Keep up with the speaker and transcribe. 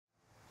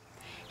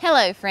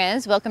Hello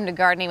friends, welcome to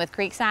Gardening with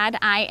Creekside.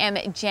 I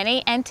am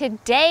Jenny and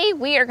today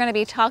we are going to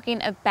be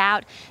talking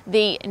about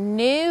the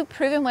new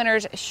Proven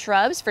Winners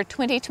shrubs for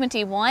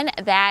 2021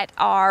 that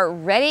are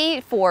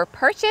ready for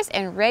purchase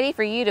and ready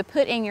for you to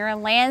put in your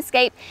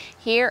landscape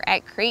here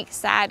at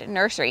Creekside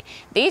Nursery.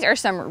 These are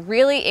some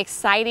really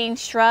exciting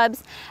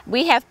shrubs.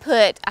 We have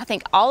put, I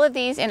think, all of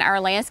these in our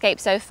landscape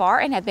so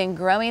far and have been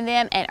growing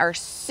them and are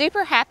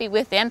super happy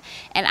with them,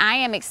 and I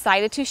am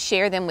excited to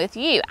share them with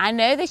you. I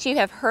know that you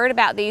have heard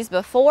about these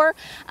before,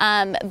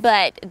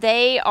 but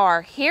they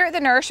are here at the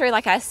nursery.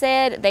 Like I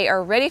said, they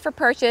are ready for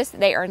purchase.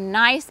 They are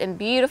nice and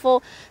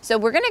beautiful. So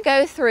we're going to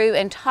go through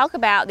and talk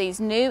about these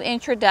new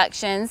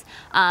introductions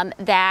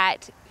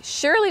that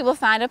surely will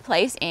find a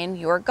place in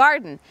your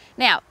garden.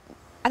 Now,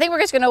 I think we're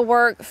just going to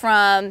work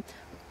from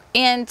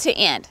end to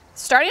end.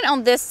 Starting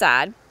on this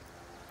side,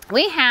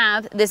 we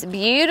have this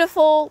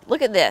beautiful,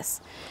 look at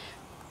this,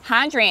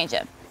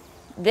 hydrangea.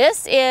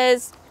 This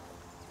is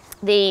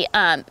the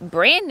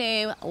brand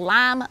new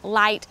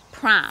Limelight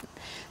Prime.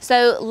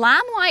 So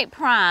Limelight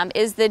Prime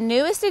is the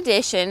newest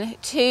addition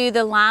to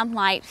the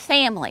Limelight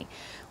family.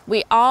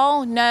 We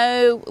all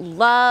know,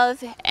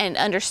 love, and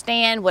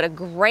understand what a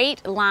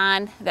great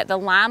line that the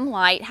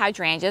Limelight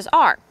hydrangeas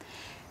are.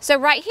 So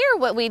right here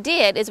what we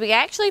did is we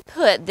actually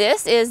put,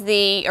 this is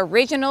the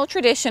original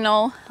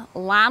traditional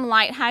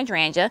Limelight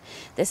hydrangea.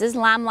 This is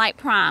Limelight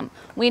Prime.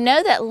 We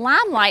know that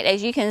Limelight,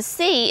 as you can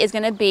see, is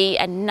going to be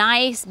a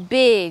nice,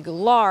 big,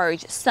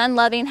 large,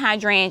 sun-loving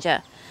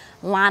hydrangea.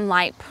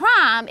 Limelight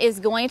Prime is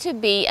going to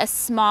be a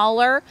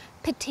smaller,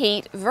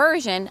 petite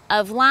version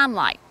of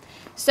Limelight.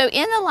 So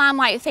in the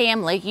Limelight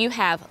family, you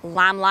have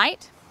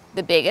Limelight,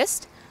 the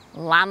biggest,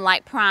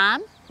 Limelight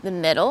Prime, the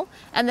middle,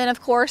 and then of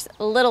course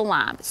Little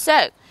Lime.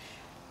 So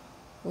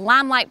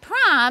Limelight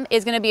Prime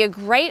is going to be a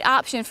great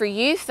option for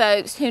you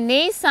folks who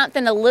need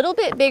something a little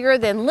bit bigger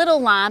than Little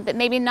Lime, but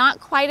maybe not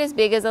quite as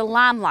big as a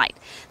Limelight.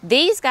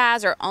 These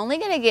guys are only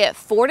going to get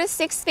 4 to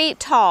 6 feet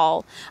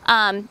tall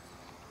and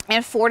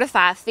 4 to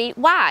 5 feet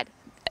wide.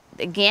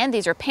 Again,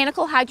 these are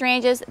panicle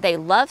hydrangeas. They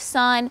love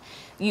sun.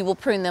 You will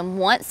prune them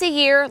once a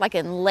year, like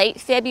in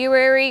late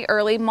February,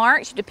 early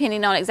March,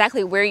 depending on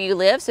exactly where you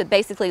live. So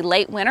basically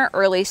late winter,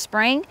 early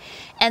spring.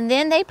 And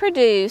then they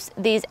produce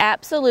these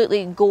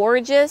absolutely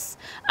gorgeous,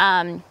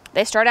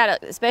 they start out,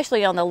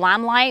 especially on the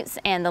Limelights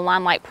and the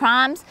Limelight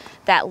Primes,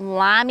 that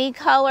limey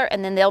color,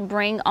 and then they'll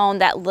bring on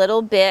that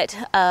little bit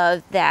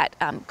of that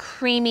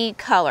creamy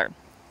color.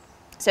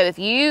 So if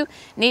you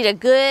need a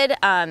good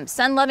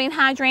sun-loving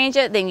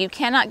hydrangea, then you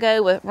cannot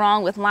go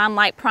wrong with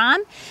Limelight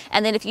Prime.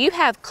 And then if you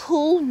have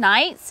cool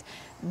nights,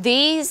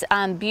 these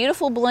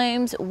beautiful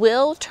blooms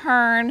will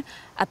turn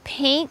a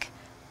pink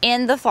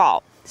in the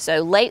fall.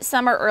 So late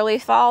summer, early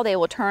fall, they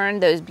will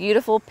turn those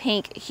beautiful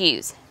pink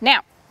hues.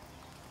 Now,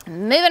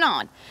 moving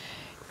on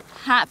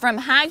from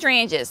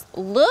hydrangeas,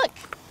 look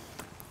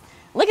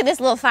at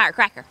this little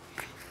firecracker.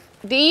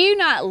 Do you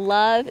not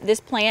love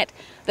this plant?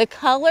 The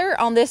color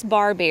on this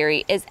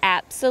barberry is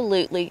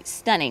absolutely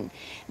stunning.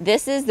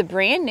 This is the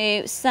brand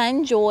new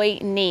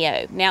Sunjoy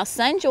Neo. Now,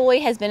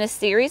 Sunjoy has been a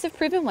series of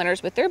proven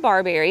winners with their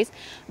barberries,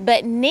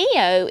 but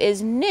Neo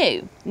is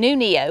new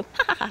Neo.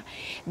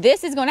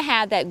 This is going to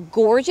have that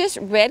gorgeous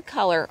red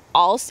color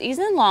all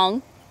season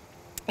long.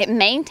 It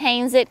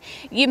maintains it.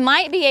 You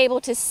might be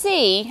able to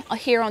see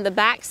here on the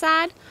back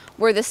side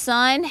where the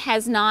sun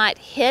has not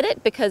hit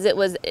it because it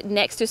was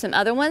next to some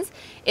other ones.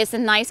 It's a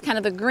nice kind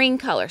of a green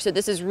color. So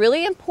this is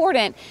really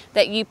important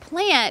that you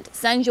plant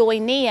Sunjoy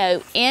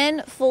Neo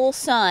in full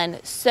sun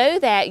so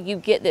that you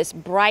get this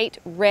bright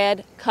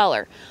red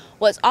color.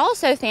 What's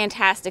also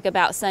fantastic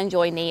about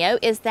Sunjoy Neo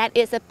is that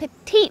it's a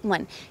petite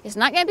one. It's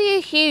not going to be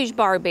a huge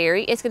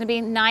barberry. It's going to be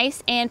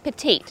nice and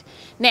petite.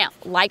 Now,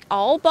 like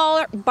all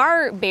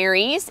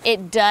barberries,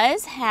 it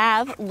does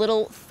have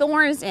little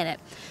thorns in it.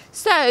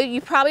 So you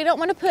probably don't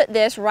want to put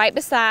this right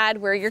beside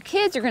where your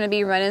kids are going to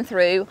be running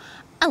through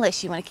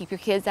unless you want to keep your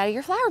kids out of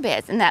your flower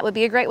beds, and that would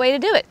be a great way to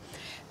do it.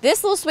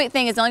 This little sweet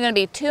thing is only going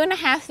to be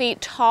 2.5 feet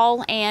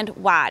tall and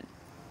wide.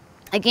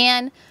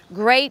 Again,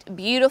 great,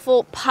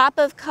 beautiful pop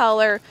of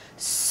color,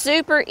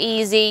 super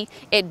easy.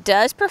 It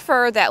does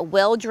prefer that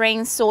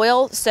well-drained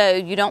soil, so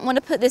you don't want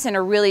to put this in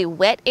a really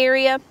wet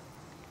area.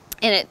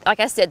 And it, like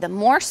I said, the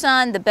more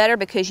sun, the better,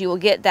 because you will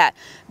get that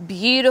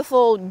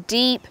beautiful,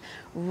 deep,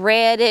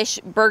 reddish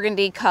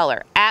burgundy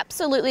color.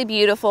 Absolutely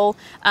beautiful.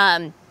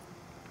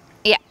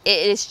 Yeah,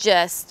 it is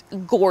just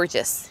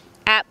gorgeous.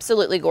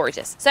 Absolutely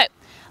gorgeous. So,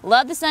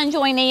 love the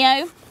Sunjoy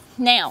Neo.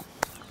 Now,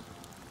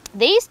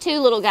 these two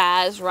little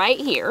guys right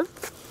here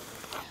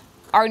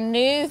are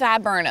new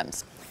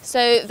viburnums.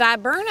 So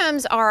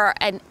viburnums are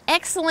an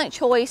excellent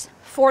choice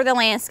for the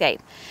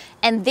landscape.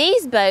 And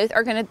these both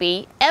are going to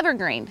be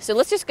evergreen. So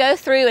let's just go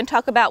through and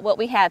talk about what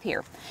we have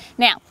here.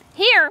 Now,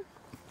 here,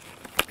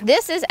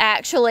 this is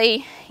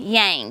actually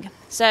Yang.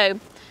 So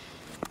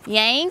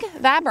Yang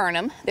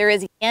viburnum, there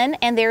is yin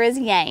and there is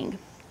yang.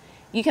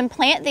 You can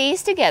plant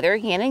these together.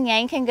 Yin and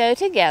yang can go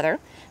together.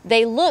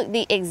 They look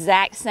the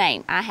exact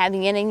same. I have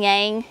yin and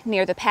yang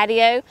near the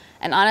patio,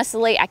 and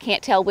honestly, I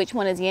can't tell which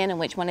one is yin and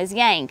which one is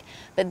yang.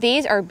 But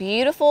these are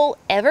beautiful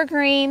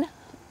evergreen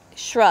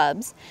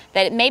shrubs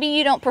that maybe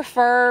you don't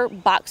prefer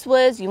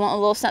boxwoods, you want a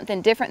little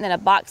something different than a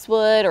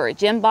boxwood or a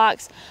gem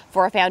box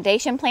for a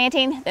foundation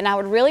planting, then I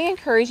would really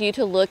encourage you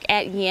to look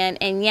at yin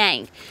and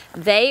yang.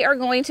 They are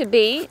going to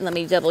be, let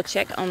me double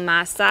check on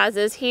my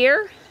sizes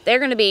here, they're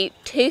going to be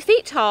 2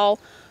 feet tall,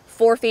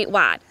 4 feet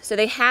wide. So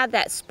they have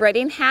that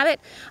spreading habit,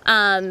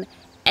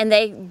 and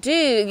they do,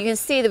 you can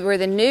see that where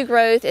the new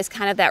growth is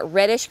kind of that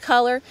reddish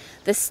color.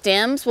 The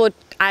stems will,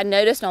 I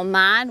noticed on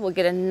mine, will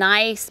get a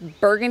nice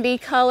burgundy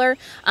color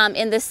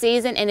in the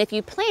season. And if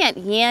you plant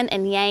yin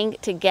and yang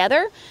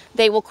together,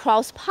 they will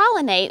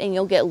cross-pollinate and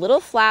you'll get little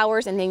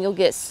flowers, and then you'll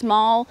get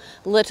small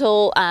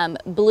little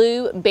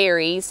blue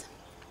berries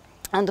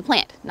on the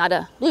plant. Not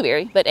a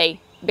blueberry, but a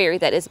berry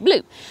that is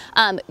blue.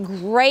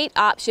 Great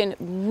option,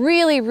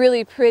 really,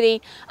 really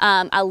pretty.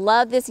 I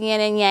love this yin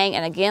and yang,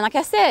 and again, like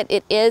I said,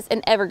 it is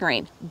an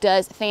evergreen.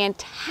 Does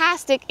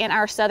fantastic in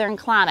our southern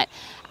climate.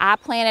 I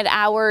planted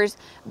ours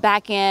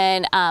back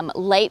in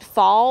late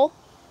fall,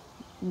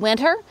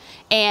 winter,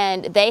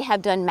 and they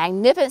have done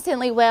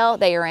magnificently well.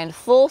 They are in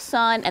full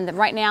sun, and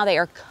right now they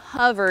are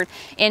covered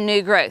in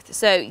new growth.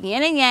 So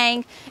yin and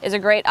yang is a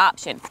great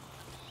option.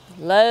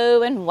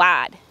 Low and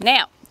wide.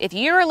 Now, if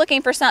you're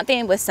looking for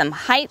something with some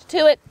height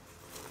to it,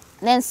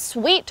 then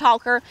Sweet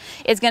Talker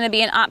is going to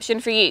be an option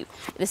for you.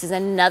 This is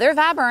another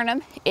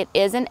viburnum. It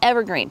is an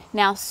evergreen.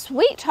 Now,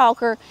 Sweet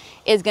Talker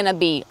is going to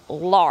be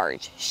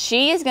large.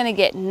 She is going to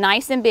get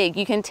nice and big.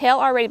 You can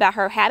tell already by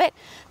her habit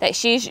that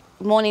she's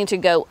wanting to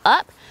go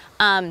up.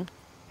 And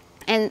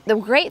the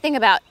great thing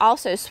about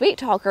also Sweet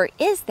Talker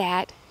is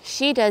that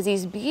she does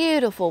these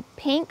beautiful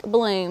pink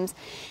blooms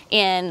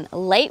in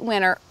late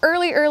winter,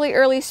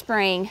 early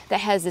spring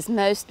that has this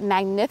most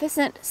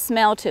magnificent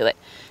smell to it.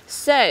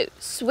 So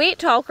Sweet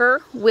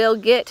Talker will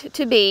get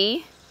to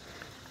be,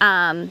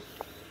 let's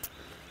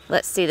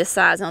see the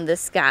size on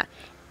this guy,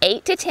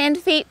 8 to 10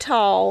 feet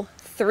tall,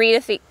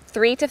 3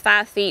 to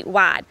 5 feet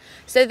wide.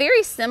 So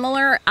very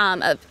similar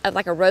of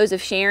like a Rose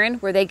of Sharon,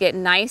 where they get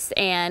nice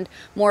and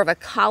more of a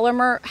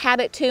columnar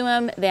habit to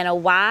them than a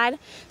wide.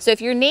 So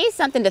if you need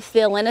something to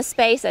fill in a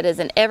space that is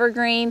an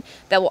evergreen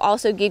that will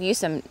also give you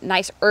some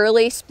nice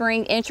early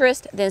spring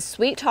interest, then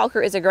Sweet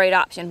Talker is a great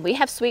option. We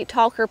have Sweet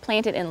Talker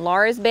planted in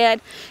Laura's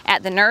bed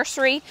at the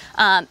nursery,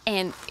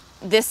 and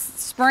this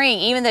spring,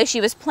 even though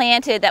she was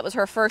planted, that was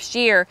her first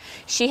year,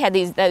 she had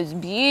those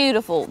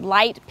beautiful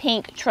light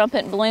pink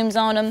trumpet blooms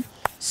on them.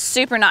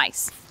 Super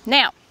nice.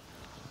 Now,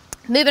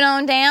 moving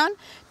on down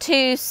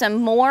to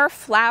some more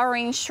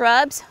flowering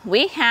shrubs,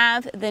 we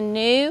have the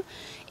new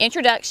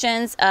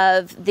introductions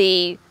of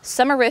the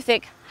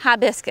summerific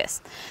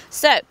hibiscus.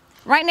 So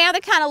right now they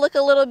kind of look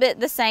a little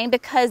bit the same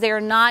because they are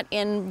not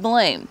in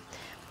bloom.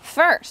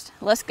 First,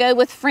 let's go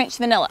with French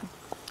vanilla.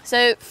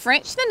 So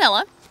French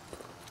vanilla,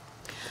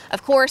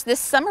 of course,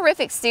 this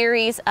summerific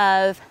series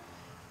of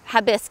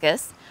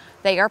hibiscus,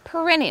 they are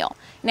perennial.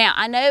 Now,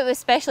 I know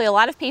especially a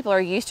lot of people are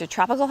used to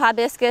tropical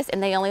hibiscus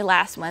and they only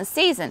last one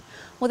season.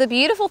 Well, the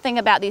beautiful thing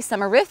about these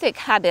summerific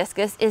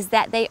hibiscus is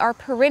that they are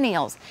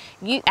perennials.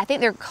 I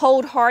think they're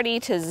cold hardy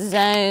to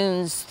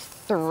zones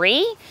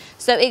 3,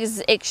 so it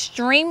is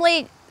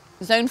extremely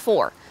zone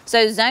 4.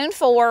 So zone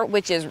 4,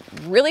 which is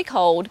really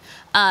cold,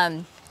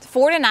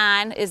 4 to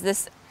 9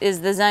 is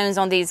the zones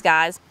on these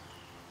guys.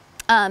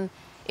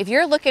 If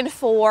you're looking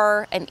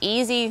for an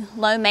easy,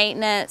 low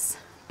maintenance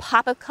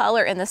pop of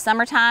color in the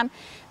summertime,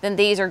 then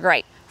these are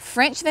great.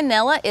 French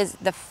vanilla is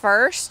the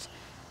first,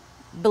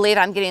 believe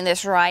I'm getting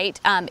this right,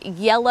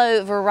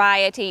 yellow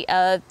variety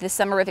of the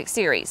summerific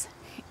series.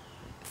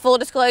 Full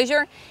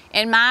disclosure,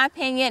 in my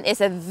opinion, it's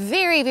a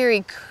very,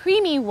 very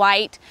creamy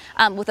white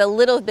with a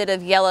little bit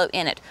of yellow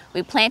in it.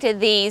 We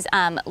planted these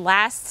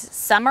last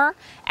summer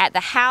at the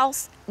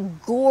house.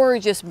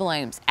 Gorgeous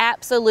blooms,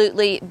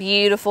 absolutely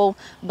beautiful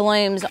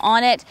blooms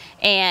on it,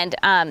 and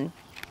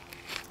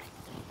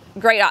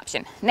great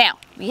option. Now,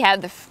 we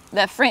have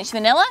the French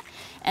vanilla,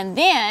 and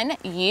then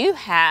you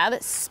have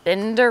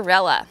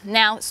Spinderella.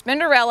 Now,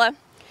 Spinderella,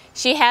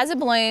 she has a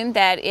bloom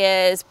that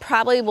is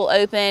probably will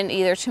open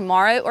either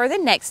tomorrow or the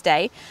next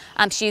day.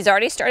 She's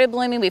already started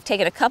blooming. We've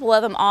taken a couple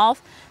of them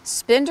off.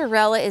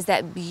 Spinderella is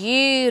that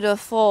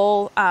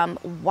beautiful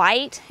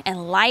white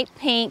and light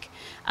pink,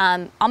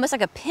 almost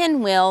like a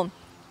pinwheel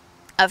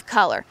of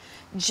color.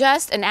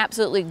 Just an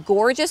absolutely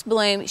gorgeous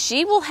bloom.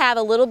 She will have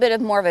a little bit of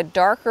more of a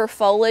darker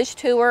foliage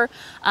to her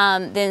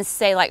than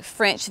say like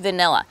French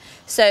vanilla.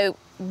 So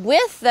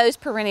with those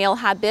perennial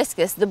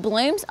hibiscus, the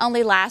blooms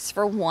only last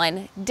for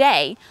 1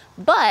 day,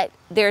 but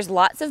there's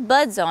lots of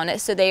buds on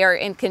it, so they are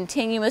in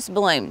continuous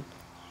bloom.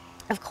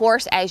 Of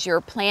course, as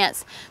your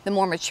plants, the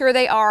more mature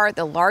they are,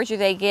 the larger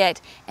they get,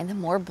 and the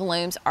more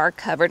blooms are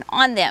covered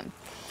on them.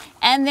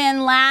 And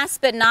then last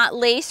but not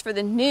least, for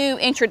the new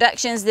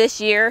introductions this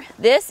year,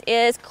 this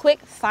is Quick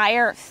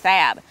Fire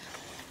Fab.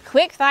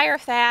 Quick Fire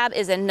Fab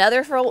is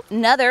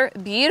another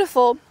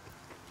beautiful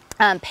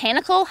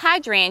Panicle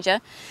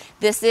hydrangea.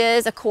 This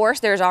is, of course,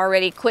 there's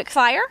already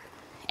Quickfire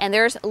and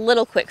there's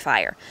Little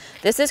Quickfire.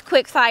 This is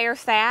Quickfire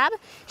Fab.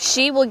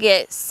 She will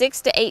get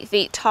 6 to 8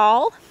 feet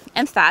tall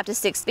and 5 to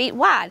 6 feet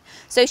wide.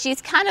 So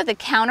she's kind of the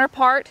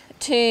counterpart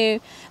to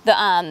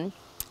the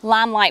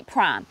Limelight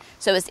Prime.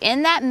 So it's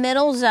in that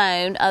middle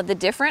zone of the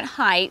different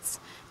heights,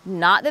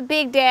 not the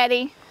Big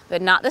Daddy,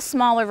 but not the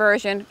smaller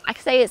version. I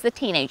could say it's the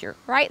teenager,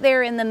 right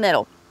there in the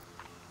middle.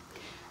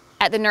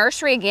 At the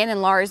nursery, again,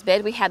 in Laura's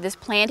bed, we have this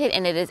planted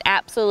and it is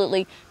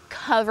absolutely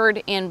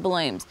covered in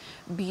blooms.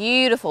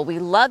 Beautiful. We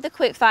love the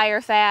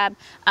Quickfire Fab.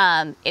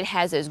 It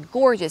has those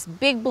gorgeous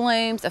big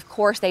blooms. Of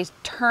course, they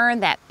turn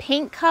that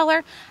pink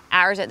color.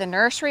 Ours at the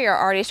nursery are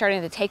already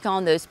starting to take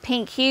on those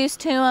pink hues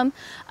to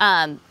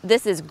them.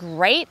 This is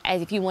great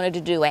as if you wanted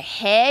to do a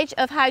hedge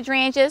of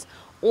hydrangeas,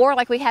 or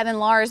like we have in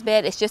Laura's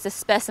bed, it's just a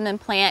specimen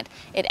plant.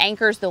 It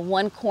anchors the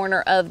one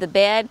corner of the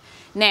bed.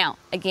 Now,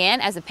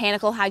 again, as a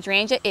panicle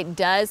hydrangea, it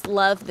does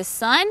love the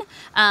sun,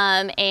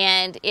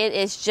 and it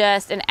is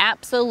just an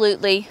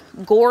absolutely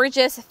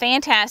gorgeous,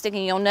 fantastic,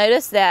 and you'll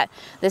notice that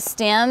the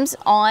stems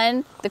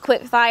on the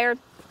Quickfire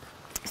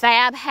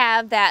Fab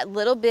have that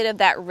little bit of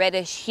that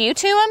reddish hue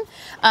to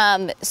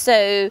them.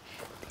 So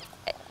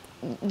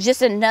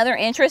just another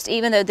interest,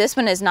 even though this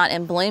one is not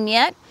in bloom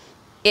yet.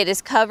 It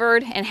is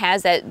covered and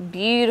has that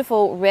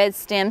beautiful red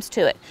stems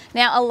to it.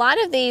 Now, a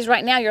lot of these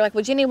right now, you're like,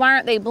 well, Jenny, why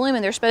aren't they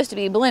blooming? They're supposed to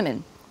be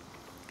blooming.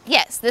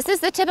 Yes, this is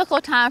the typical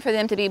time for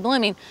them to be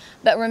blooming.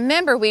 But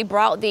remember, we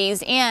brought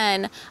these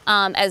in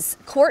as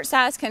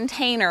quart-sized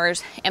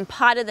containers and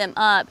potted them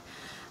up,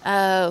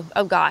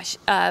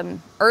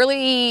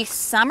 early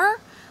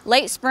summer,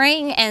 late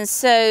spring. And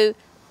so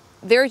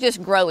they're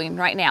just growing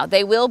right now.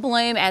 They will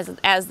bloom as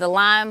the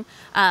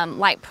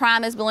Limelight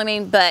Prime is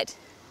blooming, but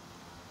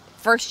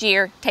first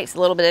year takes a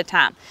little bit of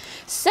time.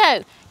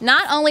 So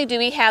not only do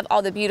we have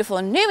all the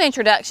beautiful new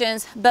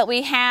introductions, but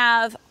we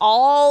have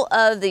all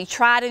of the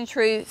tried and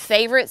true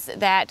favorites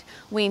that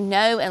we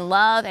know and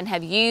love and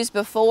have used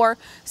before.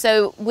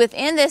 So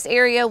within this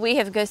area, we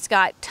have just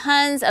got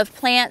tons of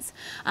plants,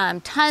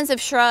 tons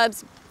of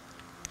shrubs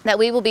that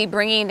we will be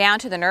bringing down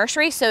to the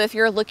nursery. So if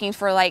you're looking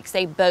for, like,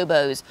 say,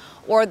 bobos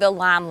or the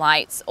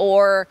limelights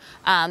or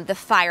the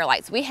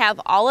firelights, we have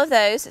all of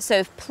those.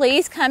 So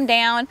please come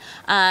down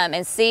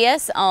and see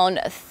us on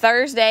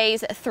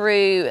Thursdays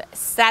through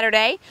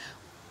Saturday.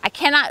 I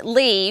cannot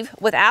leave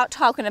without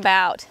talking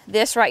about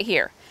this right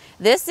here.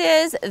 This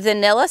is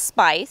Vanilla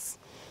Spice.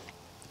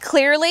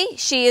 Clearly,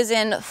 she is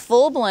in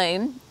full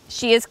bloom.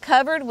 She is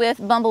covered with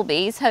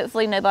bumblebees.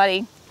 Hopefully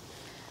nobody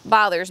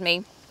bothers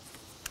me.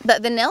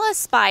 But Vanilla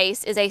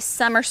Spice is a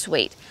summer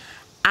sweet.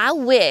 I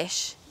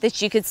wish that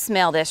you could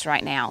smell this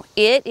right now.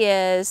 It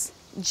is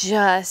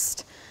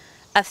just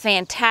a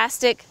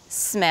fantastic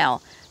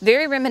smell.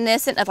 Very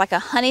reminiscent of like a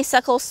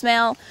honeysuckle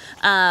smell.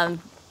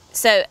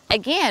 So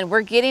again,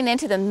 we're getting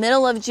into the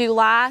middle of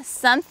July.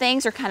 Some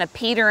things are kind of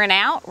petering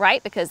out,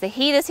 right? Because the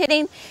heat is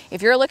hitting.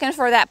 If you're looking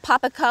for that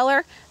pop of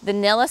color,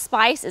 Vanilla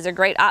Spice is a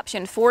great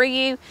option for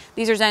you.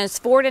 These are zones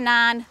 4 to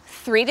 9,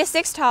 3 to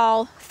 6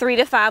 tall, 3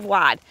 to 5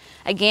 wide.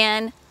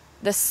 Again,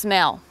 the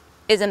smell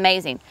is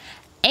amazing.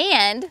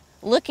 And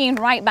looking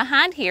right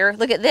behind here,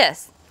 look at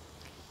this.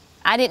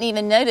 I didn't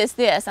even notice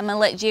this. I'm gonna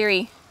let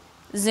Jerry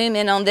zoom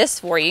in on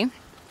this for you.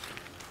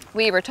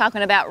 We were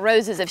talking about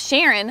roses of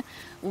Sharon.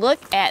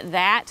 Look at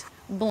that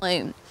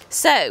bloom.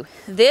 So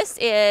this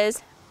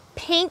is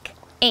Pink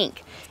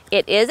Ink.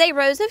 It is a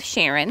rose of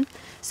Sharon,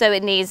 so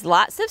it needs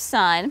lots of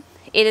sun.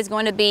 It is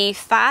going to be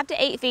 5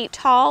 to 8 feet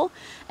tall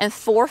and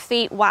 4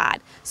 feet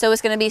wide. So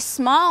it's going to be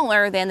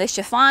smaller than the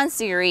chiffon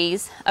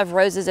series of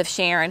roses of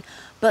Sharon.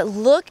 But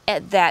look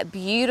at that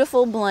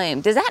beautiful bloom.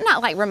 Does that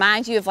not like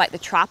remind you of like the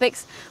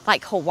tropics,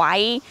 like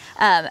Hawaii?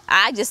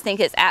 I just think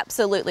it's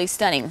absolutely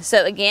stunning.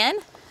 So again,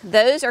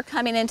 those are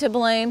coming into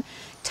bloom.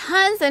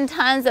 Tons and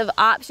tons of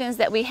options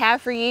that we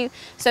have for you.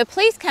 So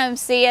please come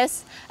see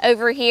us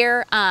over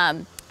here.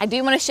 I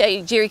do want to show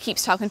you, Jerry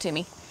keeps talking to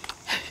me.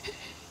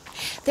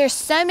 There's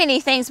so many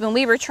things. When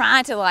we were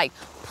trying to like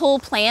pull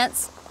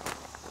plants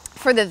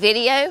for the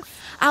video,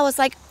 I was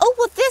like, oh,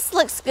 well, this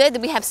looks good.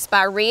 Then we have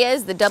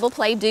spireas, the double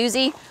play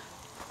doozy.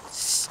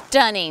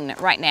 Stunning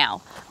right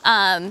now.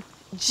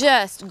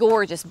 Just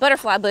gorgeous.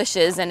 Butterfly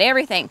bushes and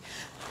everything.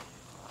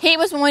 He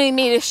was wanting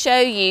me to show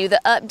you the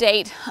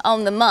update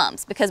on the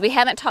mums because we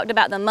haven't talked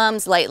about the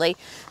mums lately.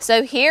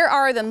 So here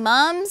are the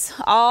mums,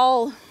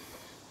 all,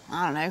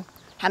 I don't know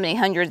how many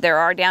hundred there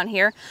are down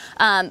here,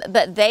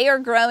 but they are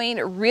growing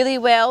really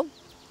well.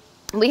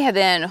 We have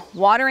been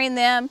watering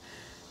them,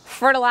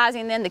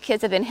 fertilizing them. The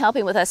kids have been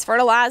helping with us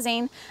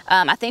fertilizing.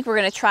 I think we're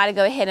going to try to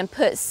go ahead and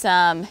put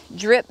some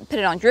put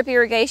it on drip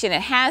irrigation.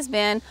 It has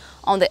been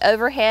on the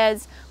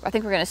overheads. I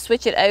think we're going to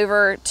switch it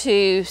over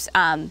to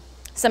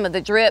some of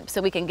the drip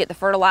so we can get the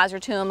fertilizer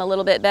to them a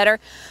little bit better.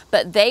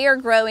 But they are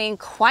growing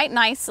quite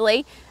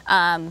nicely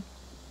and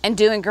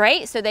doing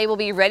great. So they will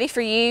be ready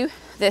for you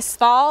this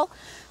fall.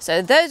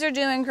 So those are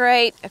doing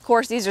great. Of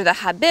course, these are the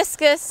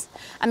hibiscus.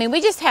 I mean, we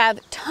just have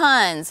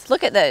tons.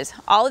 Look at those.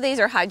 All of these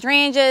are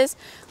hydrangeas.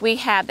 We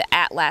have the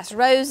Atlas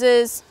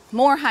roses,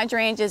 more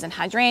hydrangeas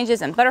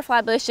and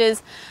butterfly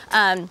bushes.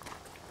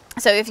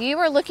 So if you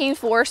are looking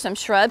for some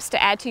shrubs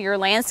to add to your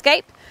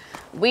landscape,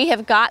 we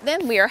have got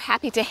them. We are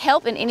happy to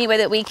help in any way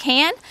that we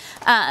can.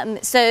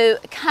 So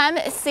come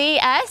see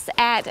us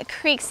at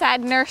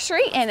Creekside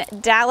Nursery in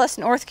Dallas,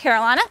 North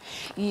Carolina.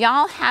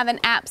 Y'all have an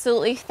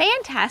absolutely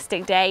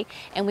fantastic day,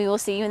 and we will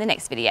see you in the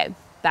next video.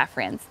 Bye,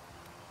 friends.